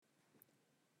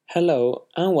Hello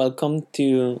and welcome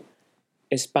to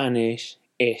Spanish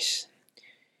Ish.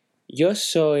 Yo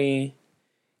soy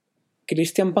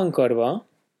Cristian Pancorbo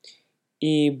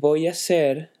y voy a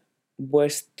ser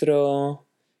vuestro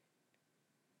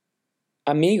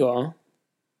amigo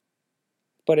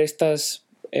por estos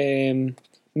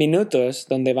minutos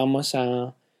donde vamos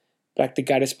a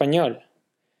practicar español.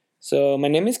 So my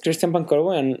name is Cristian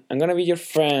Pancorbo and I'm gonna be your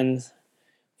friend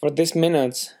for these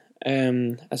minutes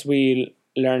as we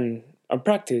learn or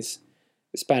practice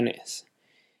Spanish.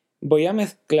 Voy a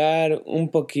mezclar un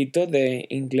poquito de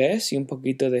inglés y un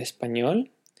poquito de español.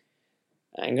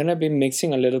 I'm gonna be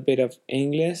mixing a little bit of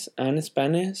English and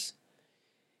Spanish.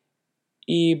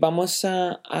 Y vamos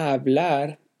a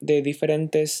hablar de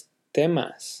diferentes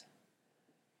temas.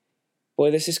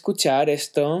 Puedes escuchar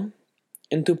esto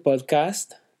en tu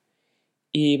podcast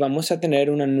y vamos a tener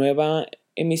una nueva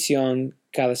emisión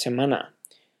cada semana.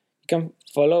 You can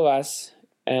follow us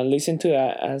and listen to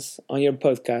us on your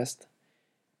podcast.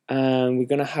 And we're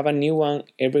gonna have a new one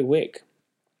every week.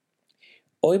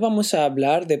 Hoy vamos a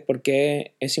hablar de por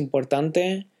qué es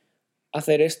importante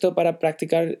hacer esto para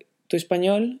practicar tu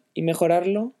español y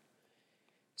mejorarlo.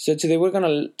 So today we're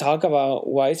gonna talk about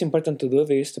why it's important to do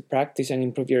this to practice and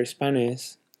improve your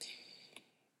Spanish.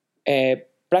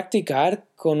 Practicar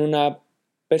con una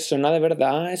persona de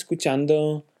verdad,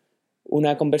 escuchando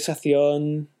una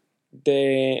conversación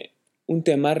de un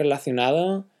tema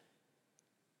relacionado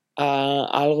a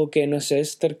algo que nos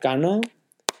es cercano,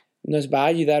 nos va a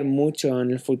ayudar mucho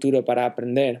en el futuro para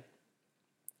aprender.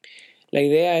 La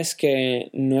idea es que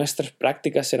nuestras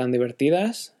prácticas serán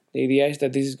divertidas. The idea is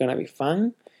that this is going to be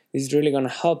fun. This is really going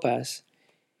to help us.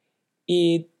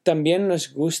 Y también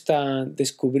nos gusta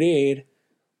descubrir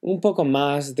un poco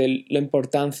más de la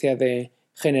importancia de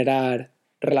generar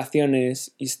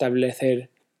relaciones y establecer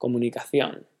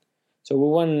comunicación. So we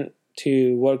want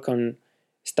to work on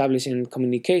establishing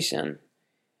communication.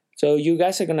 So you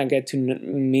guys are gonna get to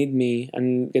meet me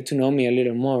and get to know me a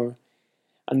little more.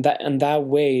 And that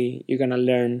way you're gonna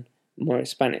learn more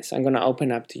Spanish. I'm gonna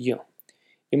open up to you.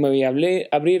 Y me voy a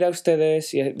abrir a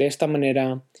ustedes y de esta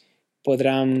manera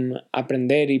podrán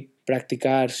aprender y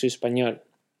practicar su español.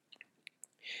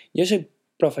 Yo soy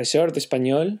profesor de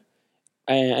español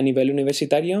a nivel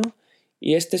universitario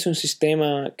y este es un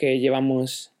sistema que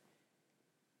llevamos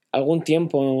algún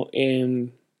tiempo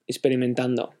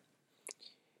experimentando.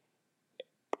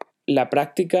 La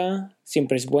práctica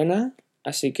siempre es buena,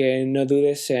 así que no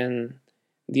dudes en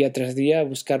día tras día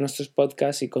buscar nuestros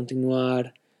podcasts y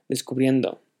continuar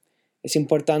descubriendo. Es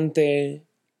importante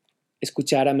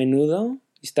escuchar a menudo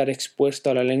y estar expuesto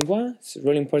a la lengua. It's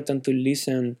really important to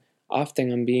listen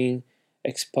often and being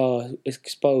exposed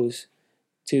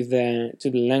to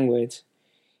the language.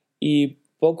 Y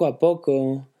poco a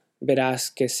poco verás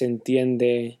que se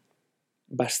entiende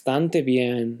bastante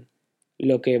bien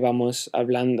lo que vamos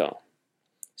hablando.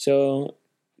 So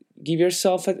give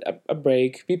yourself a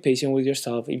break, be patient with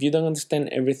yourself. If you don't understand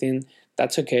everything,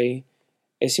 that's okay.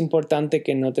 Es importante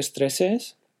que no te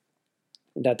estreses,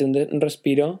 date un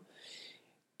respiro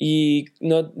y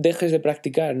no dejes de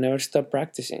practicar, never stop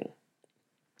practicing.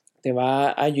 Te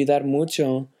va a ayudar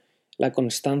mucho la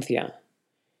constancia.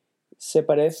 Se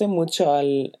parece mucho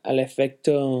al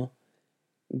efecto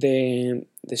de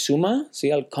suma, ¿sí?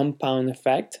 Al compound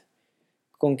effect.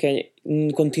 Con que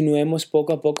continuemos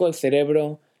poco a poco, el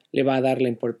cerebro le va a dar la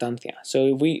importancia.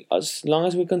 So as long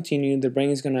as we continue, the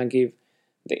brain is going to give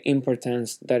the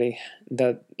importance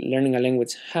that learning a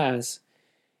language has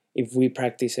if we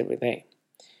practice every day.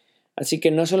 Así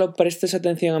que no solo prestes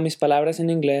atención a mis palabras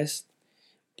en inglés,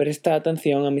 presta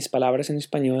atención a mis palabras en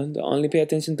español. Don't only pay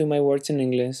attention to my words in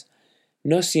English.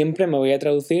 No siempre me voy a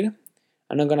traducir.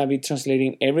 I'm not going to be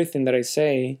translating everything that I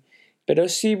say, pero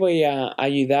sí voy a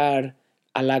ayudar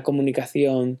a la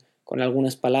comunicación con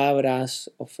algunas palabras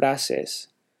o frases.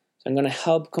 So I'm going to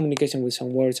help communication with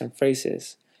some words and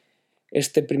phrases.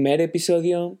 Este primer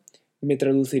episodio me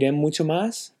traduciré mucho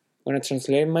más. I'm going to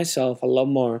translate myself a lot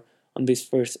more on this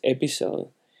first episode.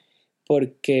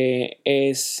 Porque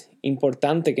es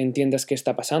importante que entiendas qué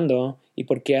está pasando y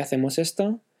por qué hacemos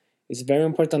esto. It's very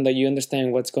important that you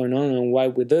understand what's going on and why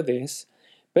we do this.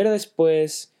 Pero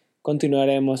después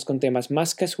continuaremos con temas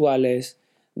más casuales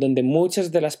donde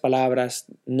muchas de las palabras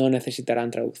no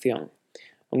necesitarán traducción.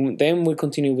 And then we'll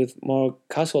continue with more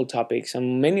casual topics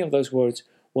and many of those words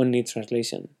won't need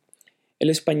translation. El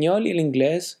español y el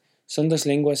inglés son dos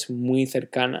lenguas muy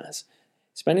cercanas.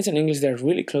 Spanish and English, they're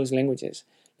really close languages.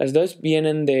 Las dos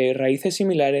vienen de raíces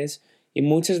similares y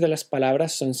muchas de las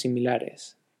palabras son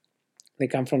similares. They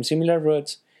come from similar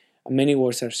roots and many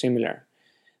words are similar.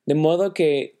 De modo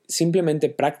que simplemente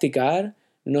practicar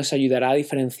nos ayudará a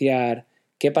diferenciar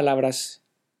qué palabras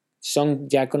son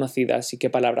ya conocidas y qué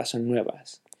palabras son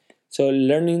nuevas. So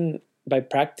learning by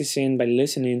practicing, by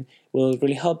listening, will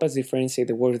really help us differentiate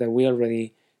the words that we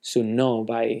already should know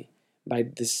by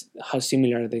this, how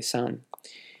similar they sound.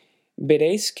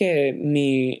 Veréis que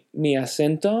mi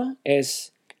acento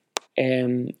es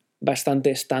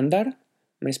bastante estándar.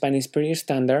 My Spanish is pretty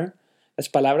standard. Las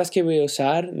palabras que voy a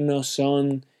usar no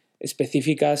son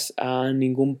específicas a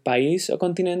ningún país o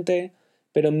continente,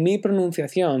 pero mi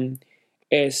pronunciación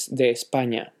es de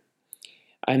España.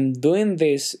 I'm doing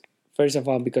this, first of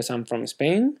all, because I'm from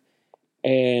Spain,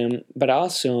 but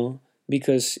also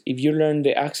because if you learn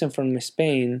the accent from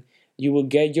Spain, you will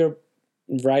get your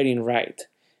writing right,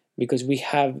 because we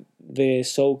have the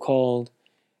so-called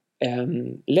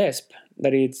lisp,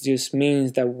 that it just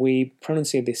means that we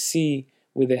pronounce the C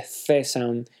with the th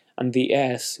sound and the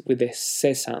S with the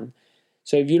C sound.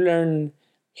 So if you learn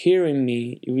hearing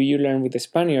me, if you learn with the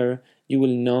Spaniard, you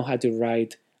will know how to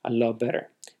write a lot better.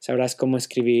 Sabrás cómo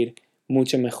escribir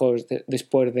mucho mejor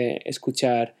después de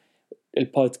escuchar el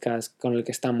podcast con el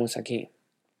que estamos aquí.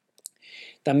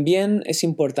 También es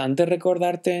importante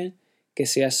recordarte que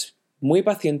seas muy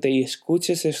paciente y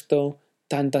escuches esto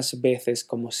tantas veces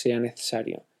como sea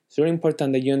necesario. It's very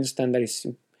important that you understand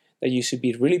that you should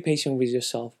be really patient with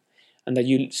yourself and that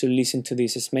you should listen to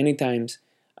this as many times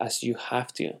as you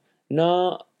have to.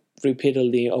 Not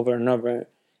repeatedly over and over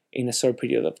in a short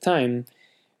period of time,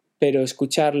 pero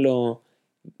escucharlo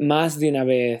más de una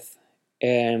vez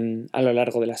a lo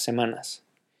largo de las semanas.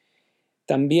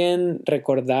 También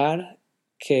recordar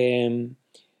que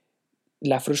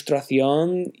la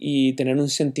frustración y tener un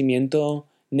sentimiento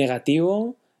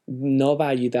negativo no va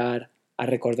a ayudar a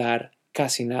recordar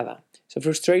casi nada. So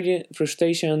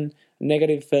frustration,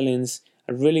 negative feelings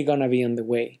are really gonna be on the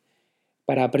way.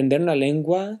 Para aprender una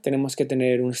lengua tenemos que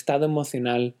tener un estado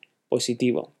emocional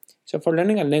positivo. So for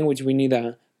learning a language we need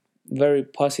a very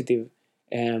positive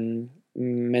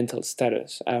mental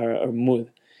status or mood.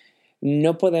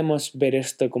 No podemos ver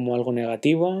esto como algo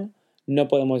negativo, no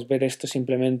podemos ver esto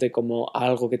simplemente como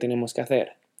algo que tenemos que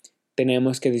hacer.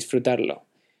 Tenemos que disfrutarlo.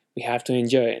 We have to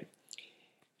enjoy it.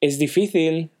 Es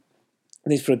difícil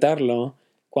disfrutarlo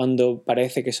cuando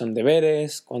parece que son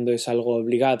deberes, cuando es algo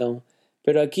obligado,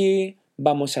 pero aquí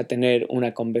vamos a tener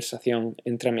una conversación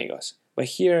entre amigos. But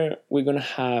here we're going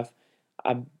to have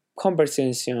a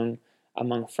conversation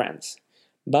among friends.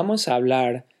 Vamos a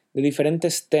hablar de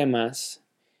diferentes temas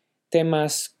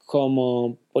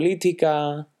como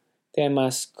política,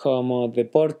 temas como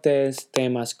deportes,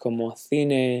 temas como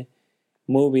cine,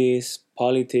 movies,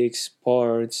 politics,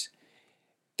 sports,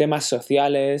 temas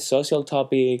sociales, social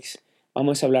topics.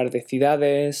 Vamos a hablar de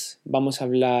ciudades, vamos a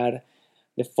hablar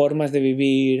de formas de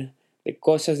vivir, de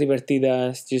cosas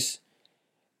divertidas, just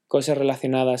cosas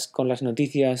relacionadas con las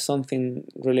noticias, something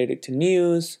related to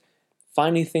news,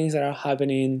 funny things that are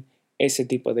happening, ese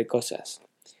tipo de cosas.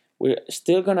 We're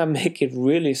still gonna make it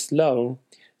really slow,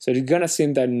 so it's gonna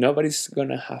seem that nobody's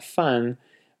gonna have fun,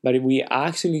 but we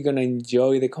actually gonna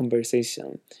enjoy the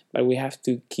conversation. But we have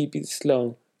to keep it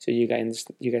slow so you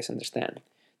guys understand.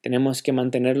 Tenemos que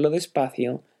mantenerlo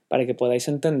despacio para que podáis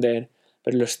entender,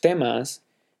 pero los temas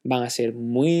van a ser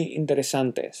muy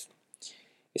interesantes.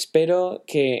 Espero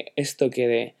que esto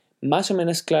quede más o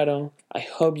menos claro. I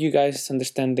hope you guys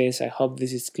understand this. I hope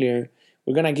this is clear.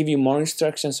 We're gonna give you more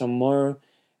instructions and more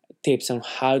tips on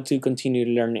how to continue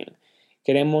learning.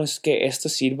 Queremos que esto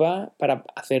sirva para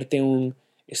hacerte un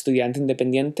estudiante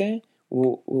independiente.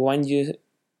 We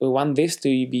want this to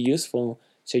be useful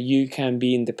so you can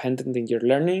be independent in your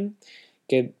learning.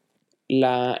 Que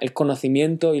el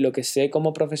conocimiento y lo que sé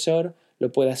como profesor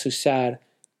lo puedas usar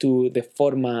tú de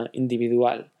forma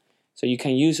individual. So you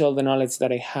can use all the knowledge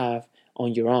that I have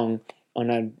on your own on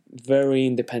a very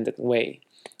independent way.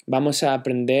 Vamos a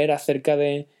aprender acerca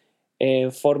de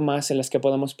formas en las que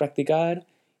podemos practicar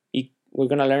y we're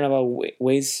going to learn about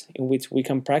ways in which we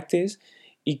can practice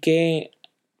y qué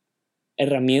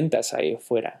herramientas hay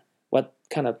afuera. What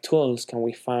kind of tools can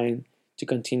we find to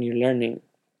continue learning?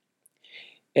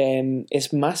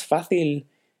 Es más fácil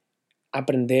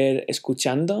aprender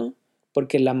escuchando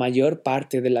porque la mayor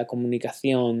parte de la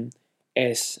comunicación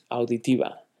es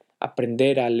auditiva.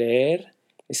 Aprender a leer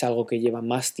es algo que lleva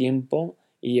más tiempo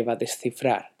y lleva a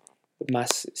descifrar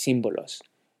más símbolos.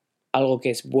 Algo que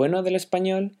es bueno del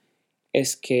español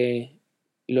es que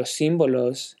los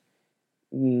símbolos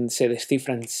se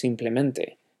descifran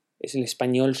simplemente. El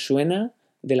español suena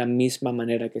de la misma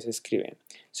manera que se escribe.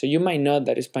 So you might know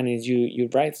that in Spanish you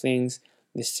write things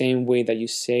the same way that you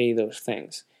say those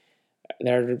things.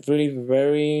 There are really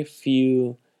very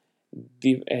few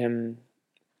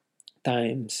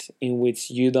times in which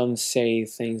you don't say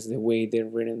things the way they're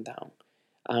written down.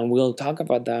 And we'll talk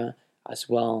about that as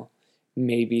well,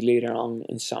 maybe later on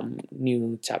in some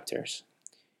new chapters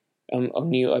or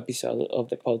new episode of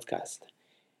the podcast.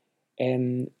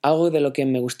 Algo de lo que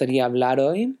me gustaría hablar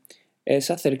hoy es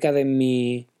acerca de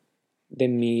mi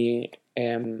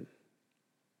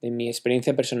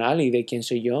experiencia personal y de quién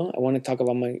soy yo. I want to talk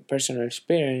about my personal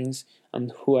experience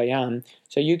and who I am,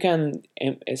 so you can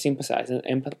simpatizar,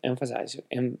 empathize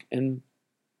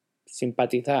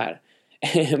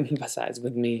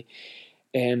with me.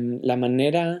 La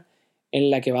manera en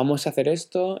la que vamos a hacer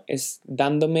esto es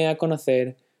dándome a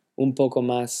conocer un poco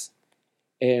más,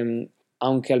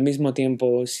 aunque al mismo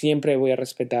tiempo siempre voy a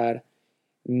respetar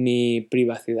mi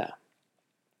privacidad.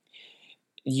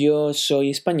 Yo soy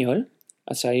español,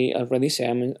 as I already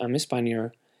said, I'm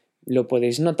Spaniard. Lo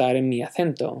podéis notar en mi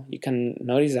acento. You can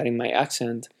notice that in my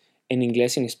accent, en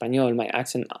inglés y en español, my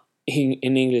accent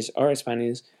in English or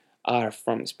Spanish are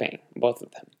from Spain, both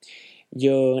of them.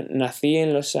 Yo nací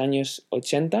en los años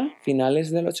 80,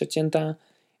 finales de los 80,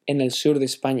 en el sur de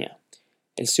España.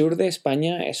 El sur de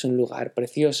España es un lugar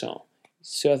precioso.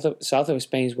 South of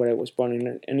Spain is where I was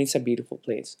born, and it's a beautiful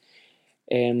place.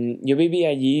 Yo viví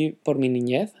allí por mi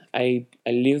niñez. I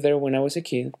lived there when I was a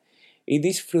kid. Y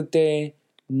disfruté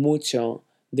mucho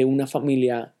de una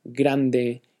familia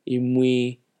grande y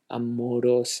muy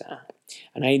amorosa.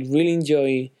 And I really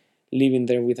enjoy living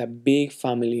there with a big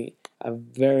family, a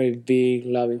very big,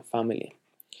 loving family.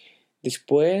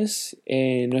 Después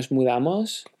nos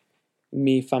mudamos,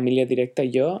 mi familia directa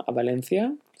y yo, a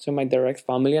Valencia. So my direct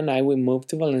family and I, we moved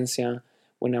to Valencia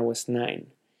when I was 9.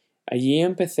 Allí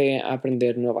empecé a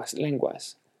aprender nuevas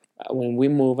lenguas. When we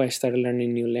moved, I started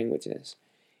learning new languages.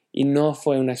 Y no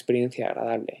fue una experiencia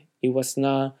agradable. It was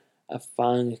not a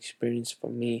fun experience for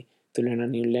me to learn a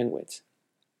new language.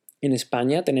 En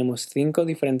España tenemos 5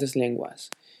 diferentes lenguas,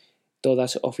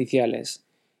 todas oficiales,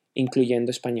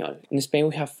 incluyendo español. In Spain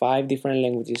we have 5 different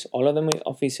languages, all of them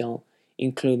official,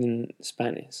 including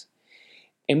Spanish.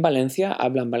 En Valencia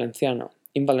hablan valenciano.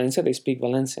 In Valencia they speak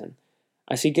Valencian.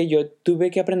 Así que yo tuve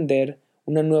que aprender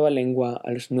una nueva lengua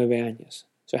a los 9 años.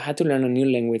 So I had to learn a new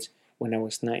language when I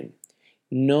was 9.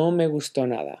 No me gustó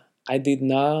nada. I did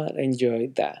not enjoy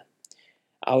that.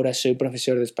 Ahora soy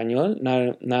profesor de español.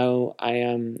 Now I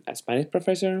am a Spanish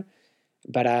professor,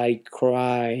 but I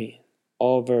cry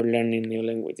over learning new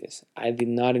languages. I did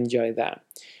not enjoy that.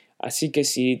 Así que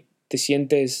si te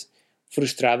sientes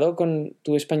frustrado con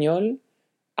tu español,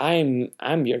 I'm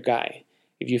your guy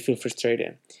if you feel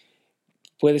frustrated.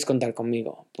 Puedes contar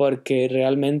conmigo, porque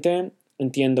realmente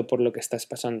entiendo por lo que estás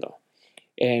pasando.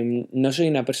 No soy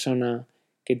una persona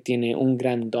que tiene un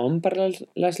gran don para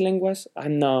las lenguas.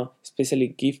 I'm not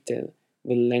especially gifted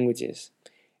with languages.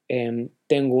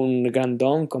 Tengo un gran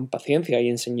don con paciencia y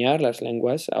enseñar las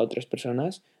lenguas a otras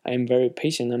personas. I am very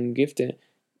patient and gifted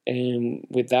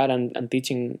with that and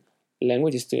teaching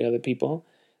languages to other people.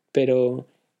 Pero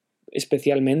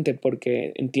especialmente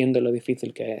porque entiendo lo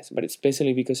difícil que es. But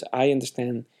especially because I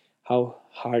understand how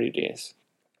hard it is.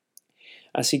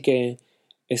 Así que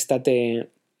estate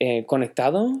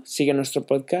conectado, sigue nuestro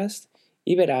podcast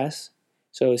y verás,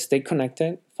 so stay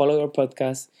connected, follow our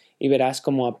podcast y verás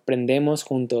cómo aprendemos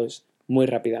juntos muy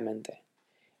rápidamente.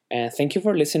 Thank you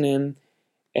for listening.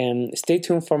 Stay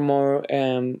tuned for more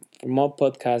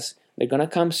podcasts. They're gonna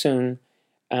come soon.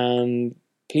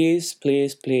 Please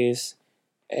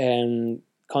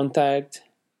contact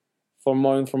for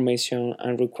more information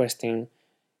and requesting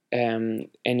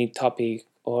any topic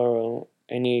or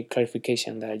any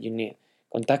clarification that you need.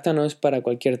 Contáctanos para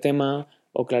cualquier tema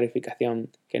o clarificación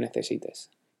que necesites.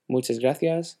 Muchas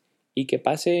gracias y que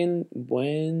pasen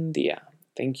buen día.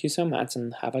 Thank you so much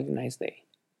and have a nice day.